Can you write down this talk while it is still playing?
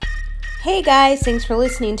Hey guys, thanks for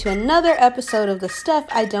listening to another episode of the Stuff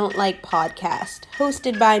I Don't Like podcast,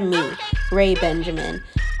 hosted by me, Ray Benjamin.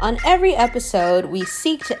 On every episode, we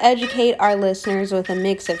seek to educate our listeners with a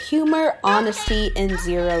mix of humor, honesty, and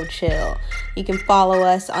zero chill. You can follow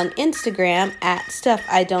us on Instagram at Stuff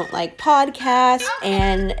I Don't Like podcast,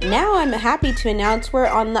 and now I'm happy to announce we're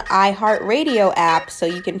on the iHeartRadio app, so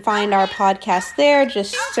you can find our podcast there.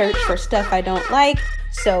 Just search for Stuff I Don't Like.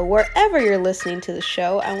 So wherever you're listening to the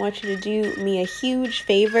show, I want you to do me a huge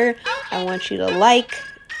favor. I want you to like,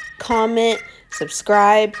 comment,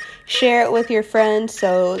 subscribe, share it with your friends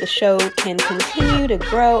so the show can continue to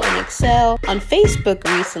grow and excel. On Facebook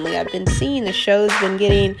recently, I've been seeing the show's been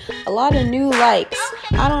getting a lot of new likes.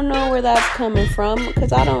 I don't know where that's coming from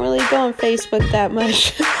because I don't really go on Facebook that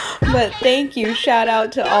much. But thank you. Shout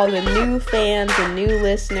out to all the new fans and new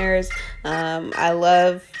listeners. I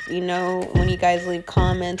love, when you guys leave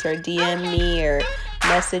comments or DM me or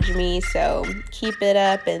message me. So keep it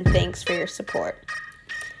up and thanks for your support.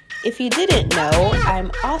 If you didn't know, I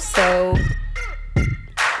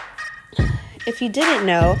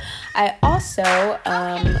also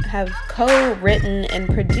have co-written and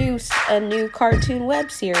produced a new cartoon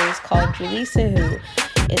web series called Julissa Who.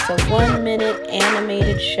 It's a 1-minute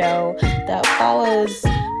animated show that follows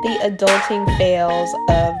the adulting fails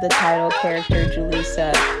of the title character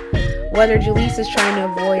Julissa. Whether Julissa's trying to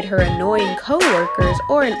avoid her annoying coworkers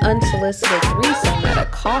or an unsolicited threesome at a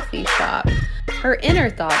coffee shop, her inner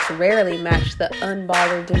thoughts rarely match the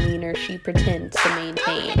unbothered demeanor she pretends to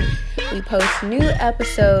maintain. We post new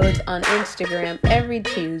episodes on Instagram every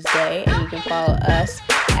Tuesday, and you can follow us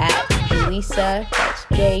at Julissa, that's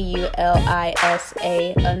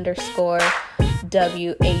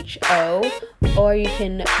JULISA_WHO, or you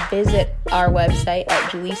can visit our website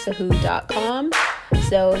at julissawho.com.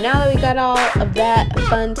 So now that we got all of that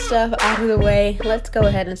fun stuff out of the way, let's go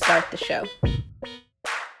ahead and start the show.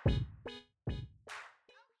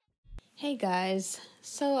 Hey guys,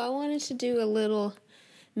 so I wanted to do a little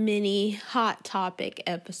mini hot topic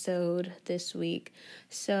episode this week.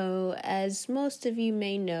 So as most of you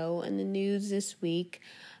may know, in the news this week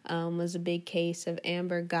was a big case of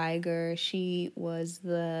Amber Guyger. She was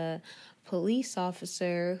the police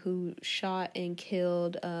officer who shot and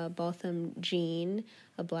killed Botham Jean,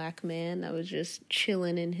 a black man that was just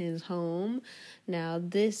chilling in his home. Now,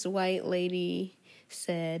 this white lady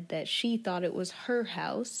said that she thought it was her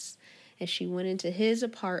house, and she went into his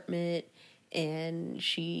apartment and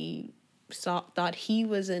she thought he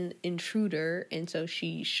was an intruder, and so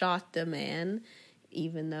she shot the man,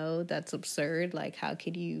 even though that's absurd. Like, how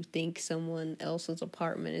could you think someone else's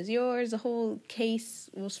apartment is yours? The whole case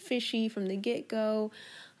was fishy from the get-go.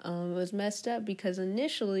 It was messed up because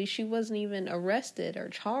initially she wasn't even arrested or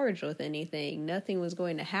charged with anything. Nothing was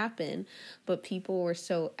going to happen, but people were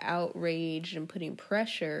so outraged and putting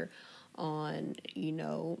pressure on,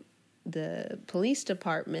 the police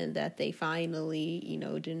department that they finally,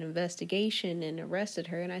 did an investigation and arrested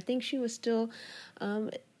her. And I think she was still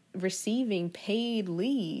receiving paid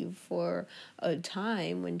leave for a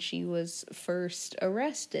time when she was first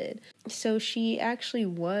arrested. So she actually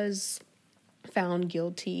was found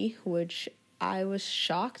guilty, which I was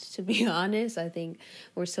shocked, to be honest. I think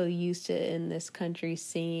we're so used to in this country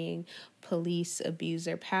seeing police abuse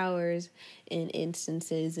their powers in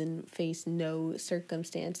instances and face no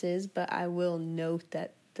circumstances. But I will note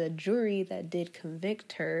that the jury that did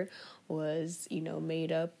convict her was,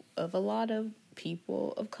 made up of a lot of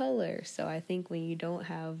people of color. So I think when you don't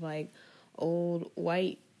have like old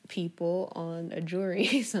white people on a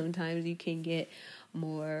jury, sometimes you can get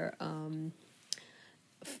more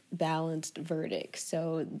balanced verdict.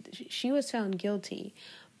 So she was found guilty.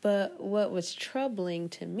 But what was troubling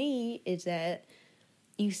to me is that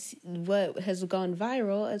what has gone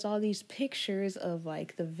viral is all these pictures of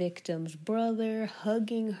like the victim's brother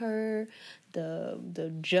hugging her,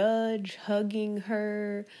 the judge hugging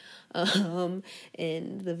her, and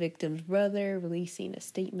the victim's brother releasing a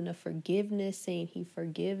statement of forgiveness saying he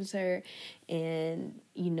forgives her. And,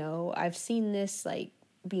 I've seen this like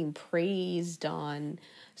being praised on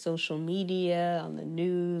social media, on the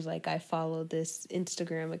news. Like, I follow this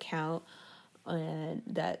Instagram account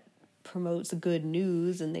that promotes good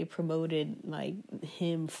news, and they promoted like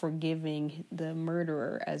him forgiving the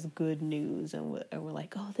murderer as good news, and we're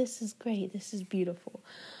like, oh, this is great, this is beautiful.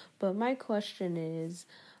 But my question is,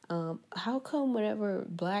 how come whenever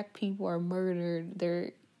black people are murdered,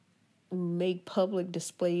 they make public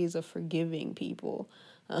displays of forgiving people?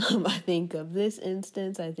 I think of this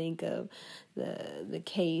instance. I think of the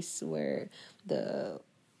case where the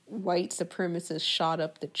white supremacists shot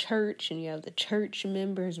up the church, and you have the church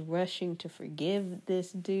members rushing to forgive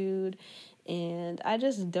this dude. And I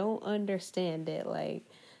just don't understand it. Like,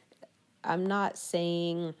 I'm not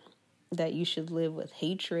saying that you should live with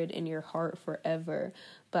hatred in your heart forever,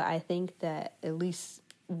 but I think that at least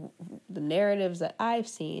the narratives that I've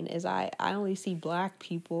seen is I only see black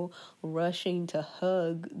people rushing to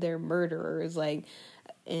hug their murderers, like,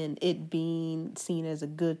 and it being seen as a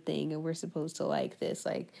good thing, and we're supposed to like this.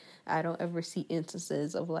 Like, I don't ever see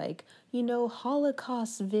instances of, like,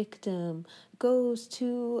 Holocaust victim goes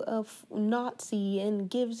to a Nazi and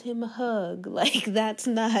gives him a hug. Like, that's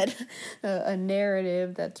not a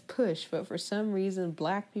narrative that's pushed. But for some reason,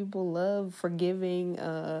 black people love forgiving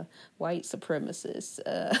white supremacists.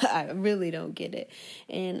 I really don't get it.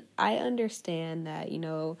 And I understand that,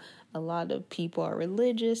 a lot of people are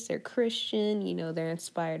religious, they're Christian, they're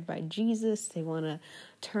inspired by Jesus, they want to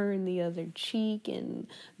turn the other cheek and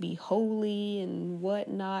be holy and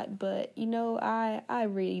whatnot. But, I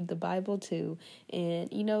read the Bible too. And,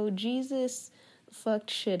 Jesus fucked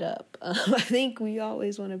shit up. I think we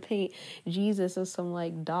always want to paint Jesus as some,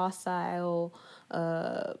 like, docile,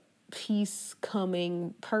 peace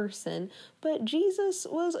coming person, but Jesus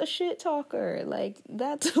was a shit talker. Like,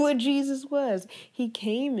 that's what Jesus was. He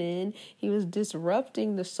came in, he was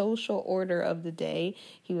disrupting the social order of the day.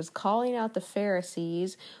 He was calling out the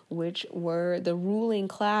Pharisees, which were the ruling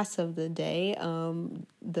class of the day,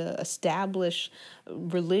 the established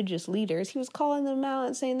religious leaders. He was calling them out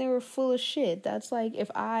and saying they were full of shit. That's like if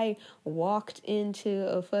I walked into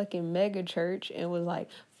a fucking mega church and was like,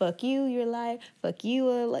 fuck you, you're a liar. Fuck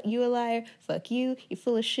you, you a liar. Fuck you, you're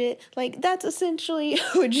full of shit. Like, that's essentially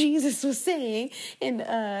what Jesus was saying in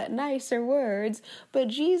nicer words. But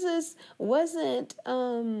Jesus wasn't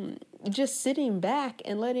just sitting back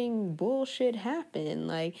and letting bullshit happen.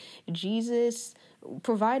 Like, Jesus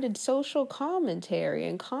provided social commentary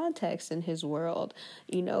and context in his world.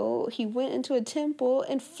 He went into a temple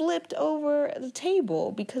and flipped over the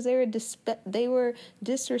table because they were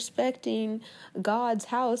disrespecting God's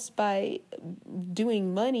house by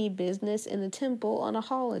doing money business in the temple on a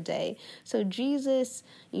holiday. So Jesus,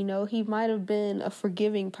 he might have been a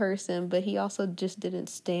forgiving person, but he also just didn't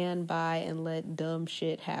stand by and let dumb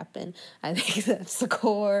shit happen. I think that's the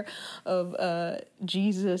core of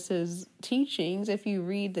Jesus's teachings, if you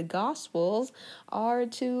read the Gospels, are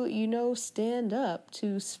to, stand up,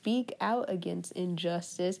 to speak out against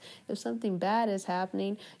injustice. If something bad is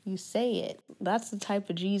happening, you say it. That's the type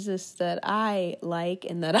of Jesus that I like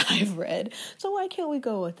and that I've read. So why can't we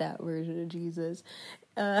go with that version of Jesus?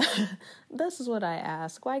 This is what I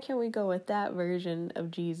ask. Why can't we go with that version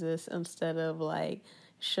of Jesus instead of, like,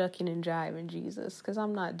 shucking and jiving Jesus? Because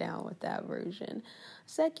I'm not down with that version.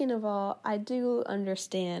 Second of all, I do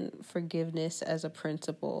understand forgiveness as a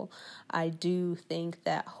principle. I do think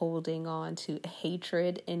that holding on to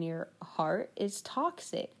hatred in your heart is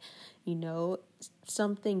toxic.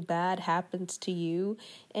 Something bad happens to you,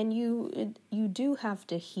 and you do have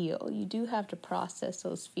to heal. You do have to process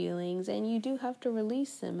those feelings, and you do have to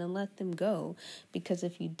release them and let them go. Because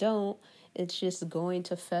if you don't, it's just going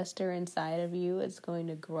to fester inside of you. It's going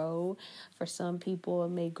to grow. For some people, it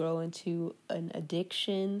may grow into an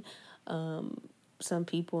addiction. Some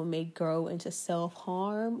people may grow into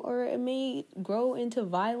self-harm, or it may grow into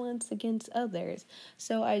violence against others.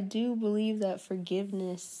 So I do believe that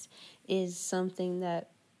forgiveness is something that,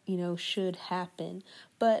 should happen.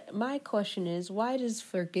 But my question is, why does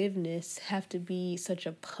forgiveness have to be such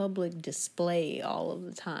a public display all of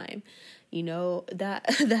the time?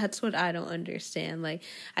 That's what I don't understand. Like,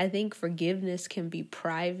 I think forgiveness can be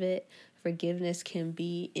private. Forgiveness can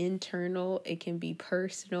be internal. It can be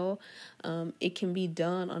personal. It can be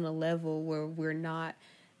done on a level where we're not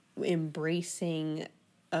embracing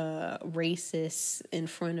racists in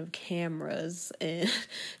front of cameras and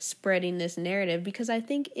spreading this narrative, because I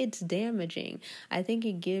think it's damaging. I think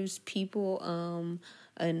it gives people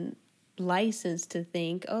a license to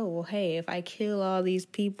think, oh, well, hey, if I kill all these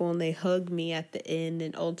people and they hug me at the end,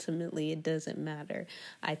 and ultimately it doesn't matter.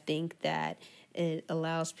 I think that it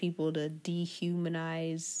allows people to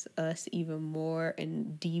dehumanize us even more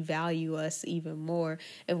and devalue us even more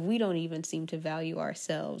if we don't even seem to value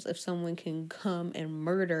ourselves. If someone can come and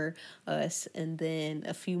murder us and then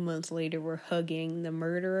a few months later we're hugging the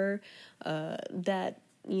murderer, that,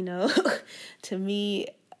 to me,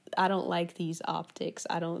 I don't like these optics.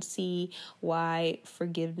 I don't see why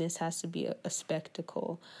forgiveness has to be a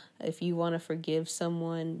spectacle. If you want to forgive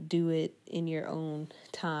someone, do it in your own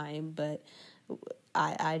time, but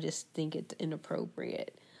I just think it's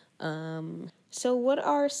inappropriate. So what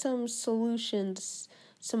are some solutions,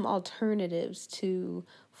 some alternatives to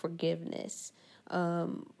forgiveness,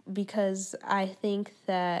 because I think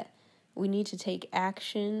that we need to take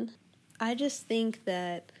action. I just think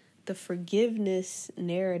that the forgiveness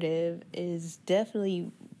narrative is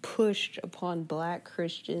definitely pushed upon Black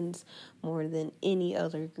Christians more than any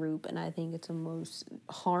other group, and I think it's the most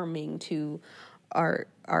harming to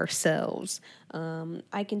ourselves.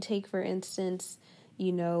 I can take, for instance,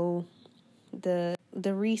 the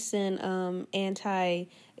recent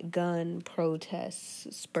anti-gun protests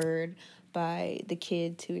spurred by the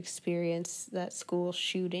kids who experienced that school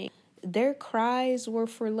shooting. Their cries were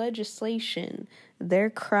for legislation. Their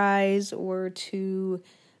cries were to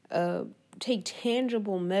take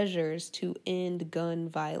tangible measures to end gun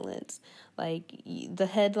violence. Like, the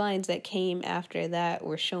headlines that came after that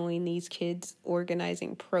were showing these kids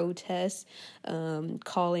organizing protests,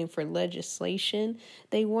 calling for legislation.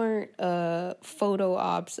 They weren't photo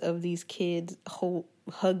ops of these kids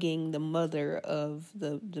hugging the mother of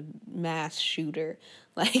the mass shooter.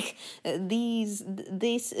 Like, this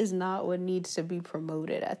is not what needs to be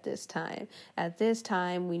promoted at this time. At this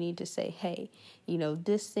time, we need to say, hey,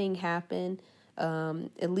 this thing happened.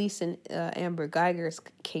 At least in Amber Geiger's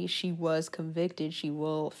case, she was convicted. She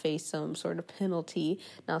will face some sort of penalty.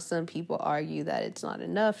 Now, some people argue that it's not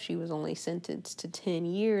enough. She was only sentenced to 10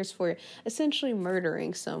 years for essentially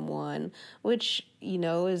murdering someone, which,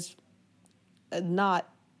 is not,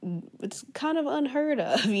 it's kind of unheard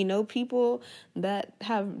of. People that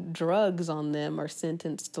have drugs on them are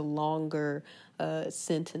sentenced to longer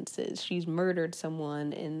sentences. She's murdered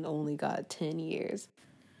someone and only got 10 years.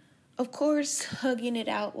 Of course, hugging it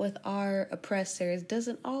out with our oppressors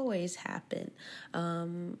doesn't always happen.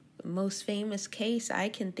 Most famous case I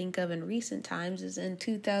can think of in recent times is in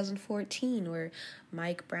 2014, where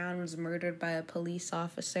Mike Brown was murdered by a police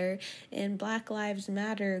officer, and Black Lives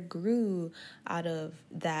Matter grew out of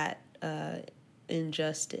that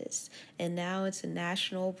injustice. And now it's a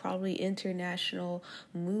national, probably international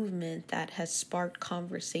movement that has sparked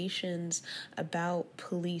conversations about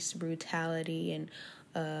police brutality and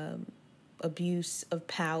abuse of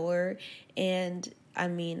power. And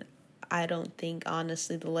I don't think,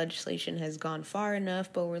 honestly, the legislation has gone far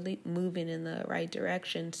enough, but we're moving in the right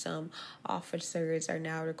direction. Some officers are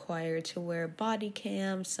now required to wear body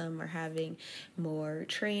cams. Some are having more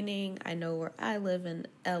training. I know where I live in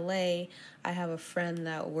LA, I have a friend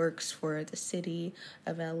that works for the city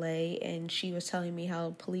of LA, and she was telling me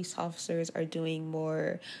how police officers are doing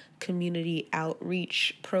more community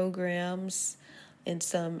outreach programs in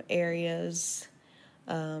some areas.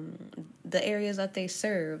 The areas that they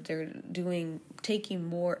serve, they're taking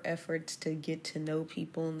more efforts to get to know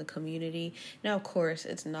people in the community. Now, of course,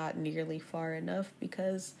 it's not nearly far enough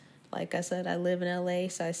because, like I said, I live in LA,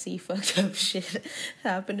 so I see fucked up shit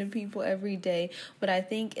happen to people every day. But I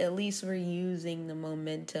think at least we're using the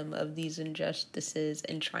momentum of these injustices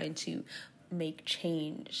and trying to make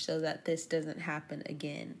change so that this doesn't happen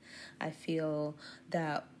again. I feel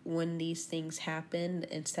that when these things happen,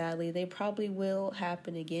 and sadly they probably will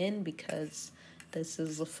happen again because this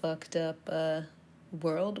is a fucked up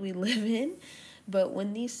world we live in, but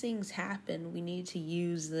when these things happen, we need to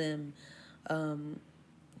use them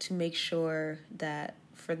to make sure that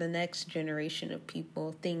for the next generation of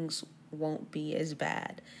people, things won't be as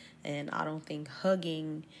bad. And I don't think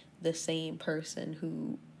hugging the same person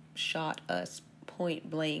who shot us point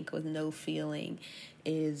blank with no feeling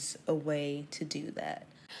is a way to do that.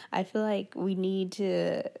 I feel like we need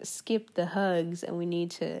to skip the hugs and we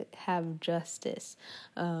need to have justice.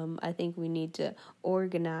 I think we need to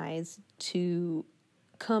organize to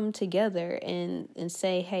come together and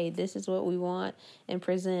say, hey, this is what we want, and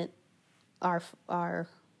present our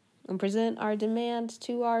demands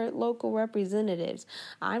to our local representatives.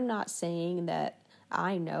 I'm not saying that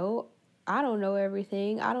I don't know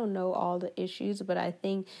everything. I don't know all the issues, but I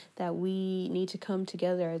think that we need to come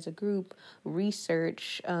together as a group,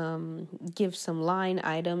 research, give some line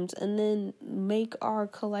items, and then make our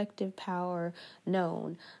collective power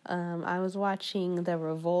known. I was watching the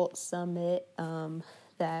Revolt Summit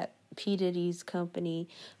that P. Diddy's company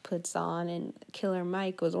puts on, and Killer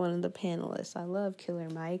Mike was one of the panelists. I love Killer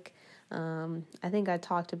Mike. I think I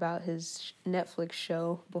talked about his Netflix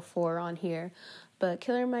show before on here, but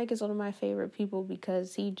Killer Mike is one of my favorite people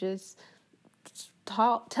because he just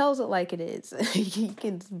tells it like it is. He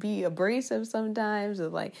can be abrasive sometimes, or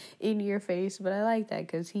like in your face, but I like that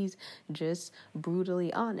because he's just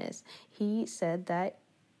brutally honest. He said that,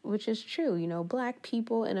 which is true, Black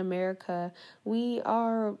people in America, we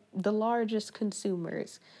are the largest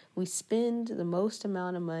consumers. We spend the most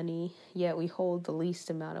amount of money, yet we hold the least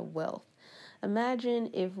amount of wealth. Imagine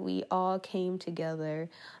if we all came together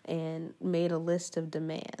and made a list of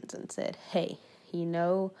demands and said, hey,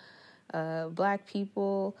 Black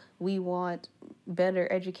people, we want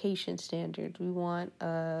better education standards. We want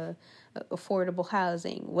affordable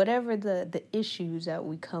housing. Whatever the issues that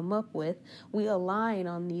we come up with, we align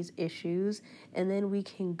on these issues, and then we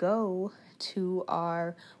can go to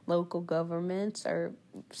our local governments, our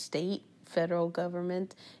state, federal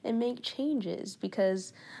government, and make changes,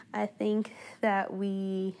 because I think that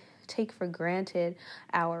we take for granted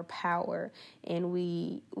our power, and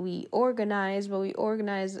we organize, but we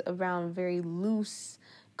organize around very loose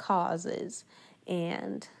causes.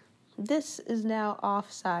 And this is now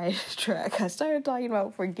offside track. I started talking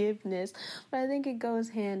about forgiveness, but I think it goes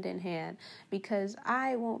hand in hand, because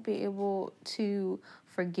I won't be able to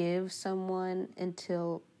forgive someone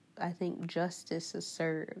until I think justice is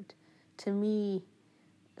served. To me,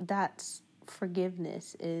 that's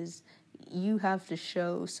forgiveness. Is you have to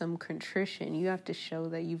show some contrition. You have to show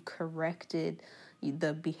that you've corrected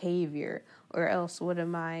the behavior, or else what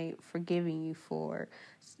am I forgiving you for?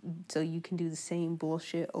 So you can do the same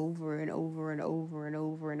bullshit over and over and over and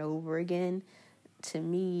over and over again. To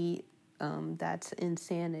me, that's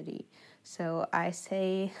insanity. So I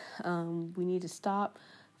say we need to stop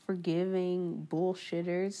forgiving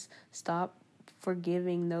bullshitters, stop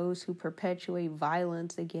forgiving those who perpetuate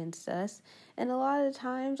violence against us. And a lot of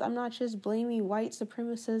times, I'm not just blaming white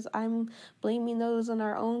supremacists, I'm blaming those in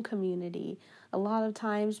our own community. A lot of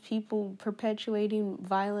times, people perpetuating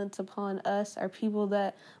violence upon us are people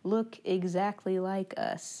that look exactly like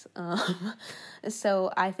us.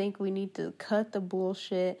 So I think we need to cut the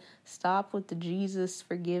bullshit, stop with the Jesus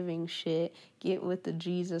forgiving shit, get with the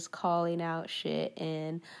Jesus calling out shit,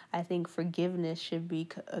 and I think forgiveness should be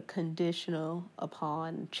conditional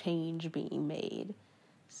upon change being made.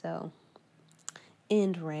 So,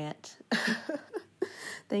 end rant.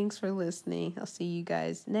 Thanks for listening. I'll see you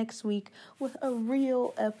guys next week with a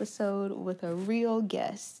real episode with a real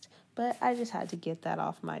guest. But I just had to get that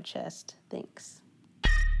off my chest. Thanks.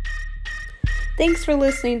 Thanks for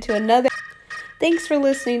listening to another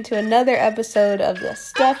episode of the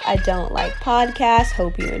Stuff I Don't Like podcast.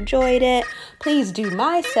 Hope you enjoyed it. Please do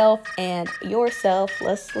myself and yourself,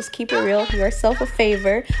 let's keep it real, yourself a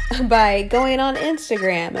favor by going on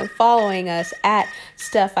Instagram and following us at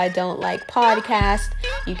Stuff I Don't Like podcast.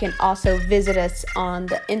 You can also visit us on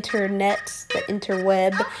the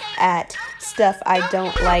interweb at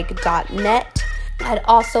stuffidon'tlike.net. I'd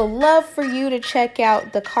also love for you to check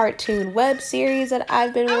out the cartoon web series that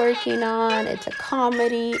I've been working on. It's a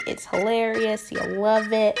comedy. It's hilarious. You'll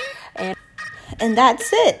love it. And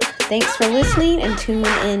that's it. Thanks for listening, and tune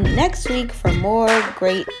in next week for more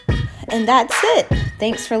great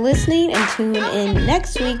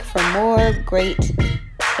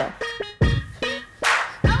stuff.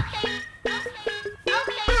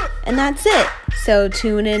 And that's it. So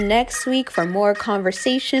tune in next week for more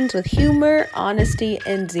conversations with humor, honesty,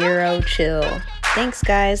 and zero chill. Thanks,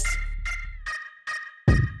 guys.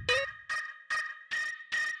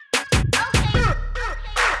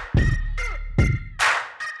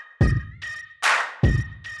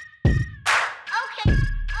 Okay.